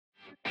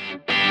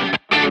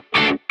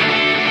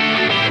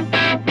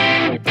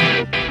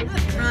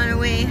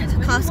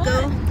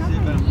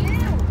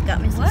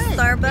got me some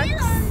Starbucks.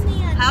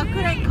 How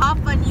could I cough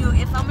on you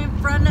if I'm in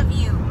front of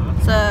you?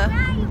 It's a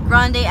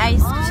grande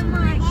iced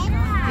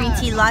green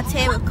tea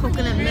latte with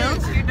coconut milk.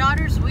 Your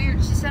daughter's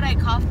weird. She said I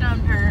coughed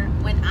on her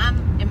when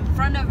I'm in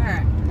front of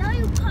her. No,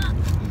 you coughed.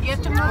 You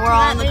have to move. We're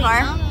all in the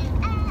car.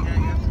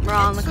 We're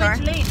all in the car.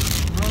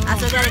 I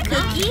also got a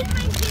cookie.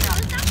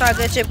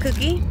 Chocolate chip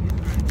cookie.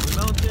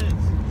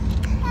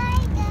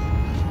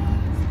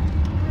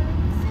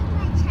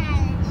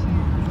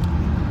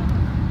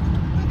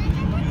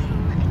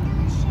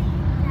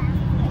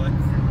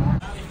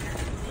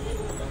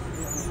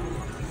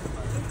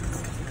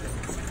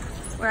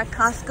 We're at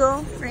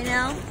Costco right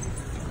now.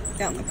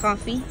 Got my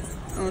coffee.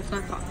 Oh, it's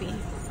not coffee.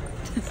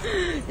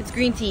 It's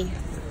green tea.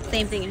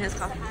 Same thing, it has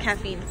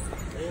caffeine.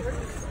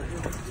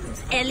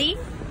 It's Ellie.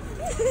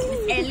 It's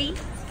Ellie.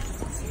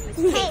 It's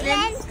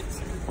Caitlin.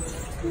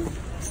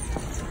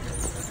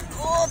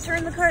 Oh,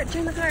 turn the cart,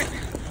 turn the cart.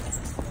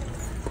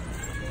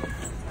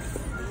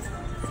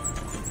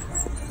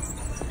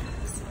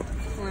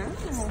 Wow.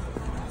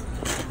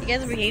 You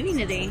guys are behaving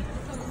today.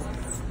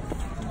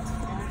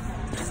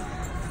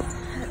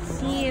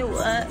 See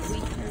what we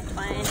can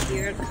find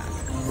here at Costco.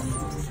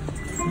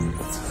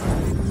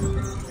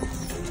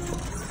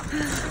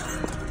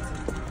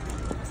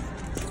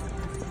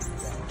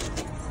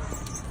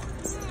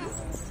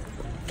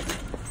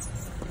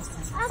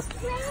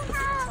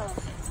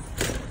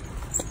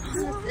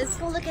 Let's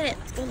go look at it.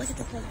 Let's go look at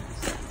the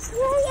playhouse.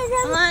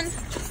 Come on.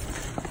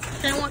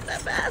 I don't want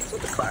that bad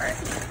with the cart.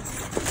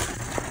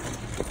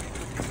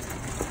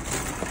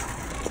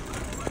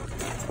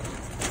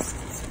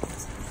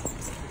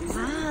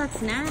 Wow,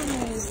 that's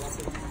nice.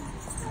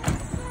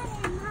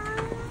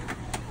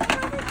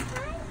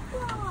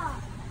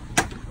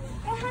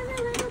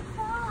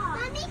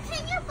 Mommy,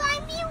 can you buy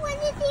me one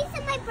of these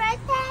for my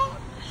birthday?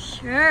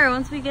 Sure,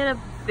 once we get a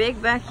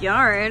big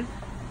backyard.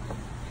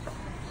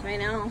 Right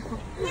now.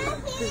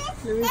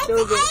 It's 94.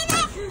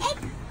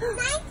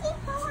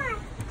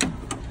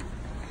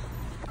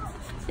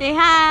 Say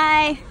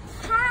hi.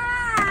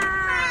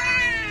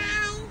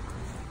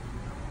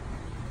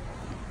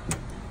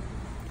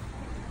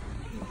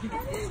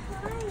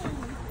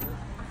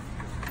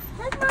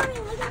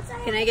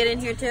 Can I get in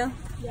here too?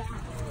 Yeah.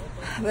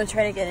 I'm gonna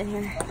try to get in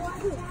here.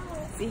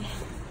 Let's see.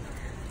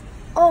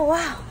 Oh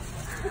wow.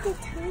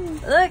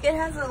 Look, it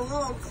has a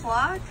little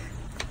clock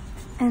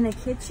and a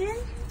kitchen.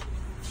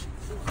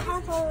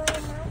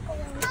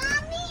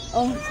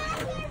 Oh.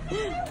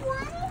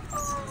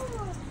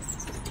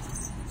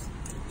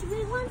 We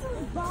want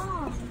some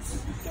bombs.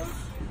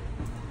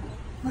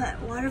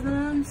 What, water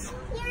balloons?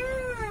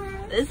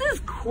 Yeah. This is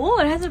cool.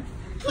 It has a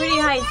pretty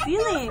high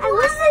ceiling. I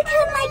wish it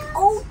could like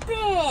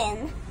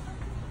open.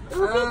 It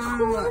would be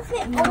cool if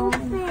it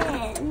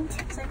opened.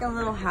 It's like a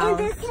little And house.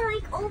 this can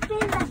like open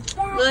like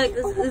that. Look,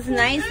 this is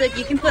nice. Look,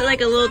 you can put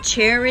like a little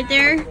chair right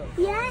there.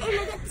 Yeah, and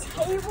like a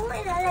table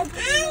and I like.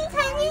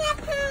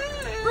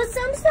 But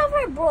some stuff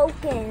are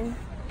broken.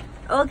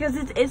 Oh, because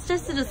it's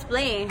just a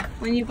display.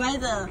 When you buy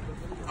the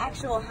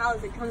actual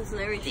house, it comes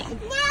with everything.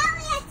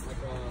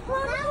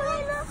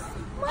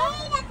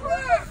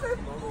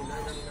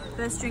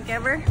 Best drink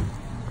ever.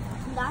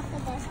 Not the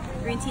best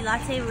drink. Green tea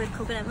latte with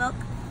coconut milk.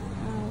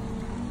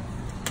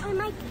 I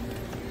might.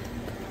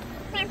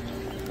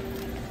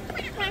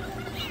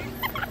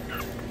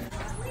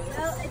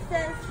 Well, it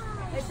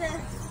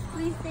says,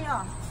 please stay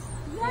off.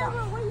 Yeah,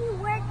 but when you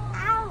work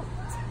out.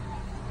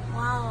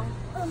 Wow.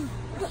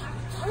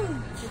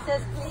 It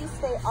says, please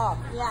stay off.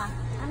 Yeah.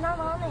 I'm not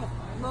on it.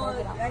 Well,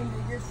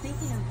 you're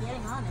thinking of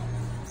getting on it.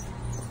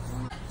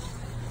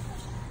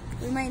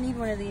 We might need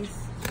one of these.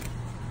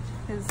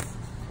 Because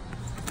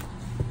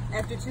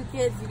after 2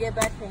 kids, you get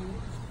back pain.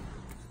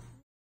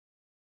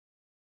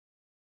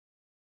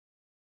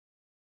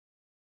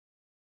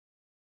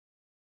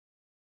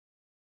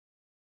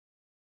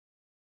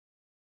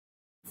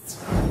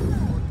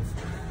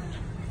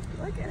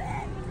 Look at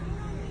it.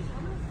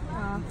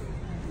 Oh.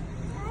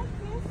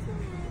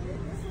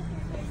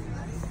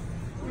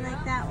 You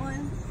like that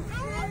one? I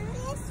like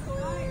this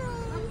one.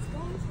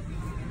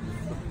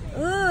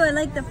 Ooh, I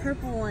like the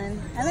purple one.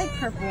 I like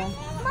purple.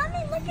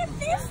 Mommy, look at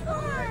this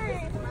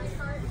one.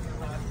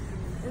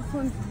 This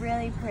one's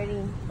really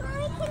pretty.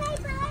 Mommy, can I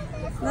buy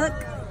this Look,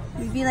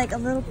 you'd be like a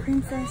little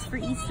princess for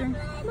Easter.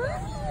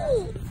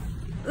 Mommy.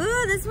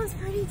 Ooh, this one's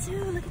pretty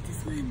too. Look at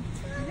this one.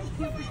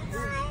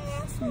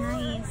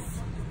 Nice.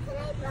 Can I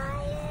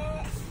buy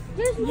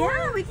it?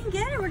 Yeah, we can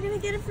get it. We're gonna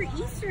get it for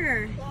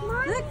Easter.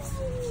 Mommy. Look.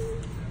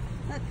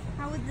 Look,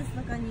 how would this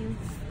look on you?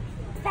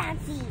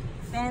 Fancy.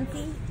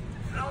 Fancy?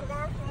 I love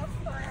this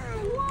one.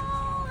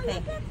 Whoa, Okay,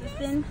 look at this.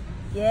 spin.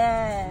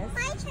 Yes.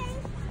 My turn.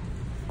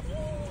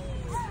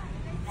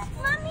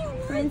 Mommy,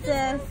 look.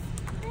 Princess.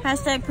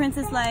 Hashtag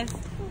princess life.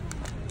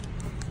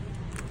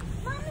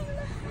 Mommy,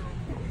 look.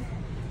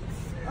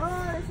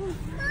 Oh, this one's...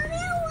 Mommy,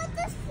 I want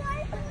the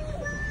sparkly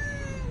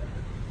one.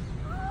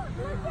 Oh,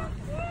 look at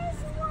this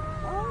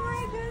one. Oh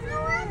my goodness. I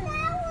want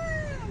that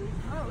one.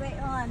 Oh, wait,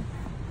 hold on.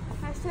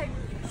 Hashtag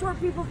short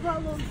people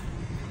problem.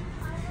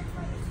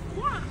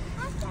 Yeah,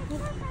 hashtag short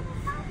people problem.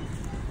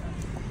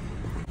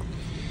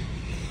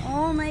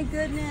 Oh my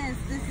goodness,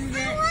 this is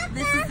it.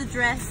 This is the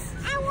dress.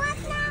 I want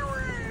that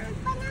one,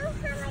 but I don't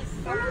have my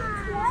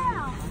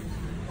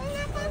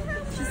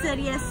stuff. She said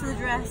yes to the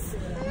dress.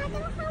 Then I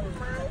don't have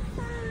my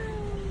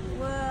size.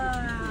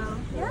 Wow.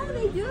 Yeah,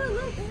 they do.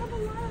 Look, they have a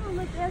lot of them.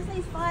 Look, they have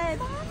size 5.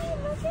 Mommy,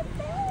 look at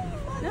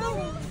this.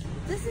 No,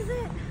 this is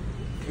it.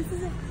 This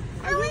is it.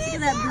 I Oh, look at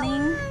that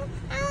bling.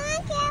 I want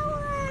to get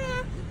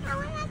one. I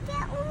want to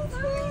get one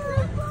too.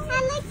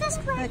 I like this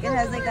one. Look, it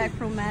has like that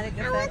chromatic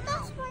I want effect.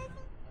 this one.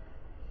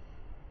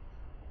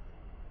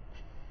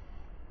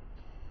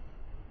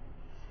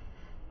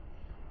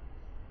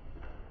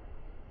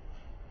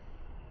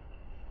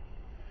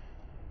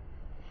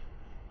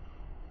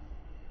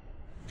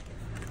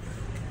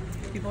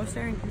 People are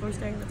staring. People are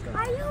staring. Let's go.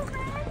 Are you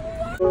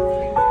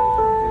ready?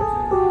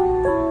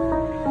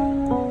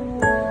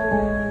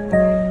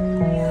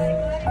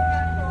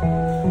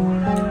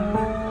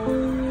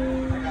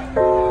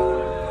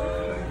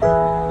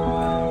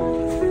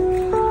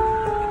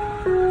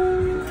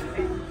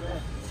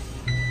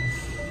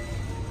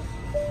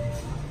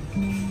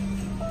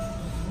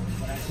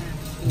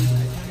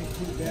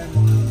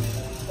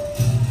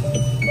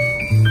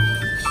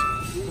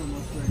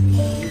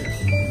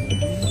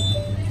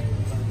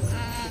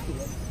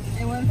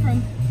 It went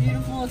from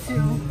beautiful to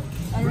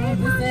I don't know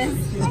what this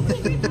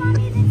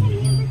is.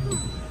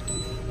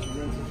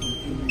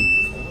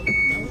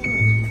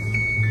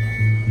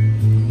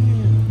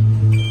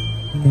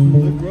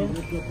 Look, bro.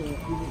 Look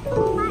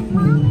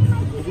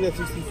at that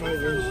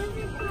 65 inch.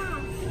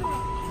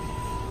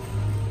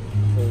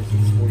 Oh,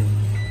 it's 40.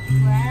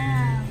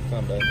 Wow. It's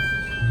not bad.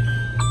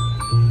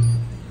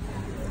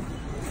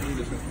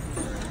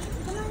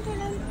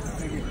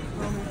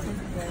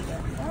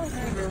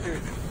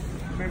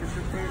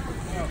 Membership card.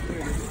 Oh,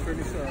 this is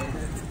 30.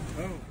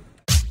 Oh.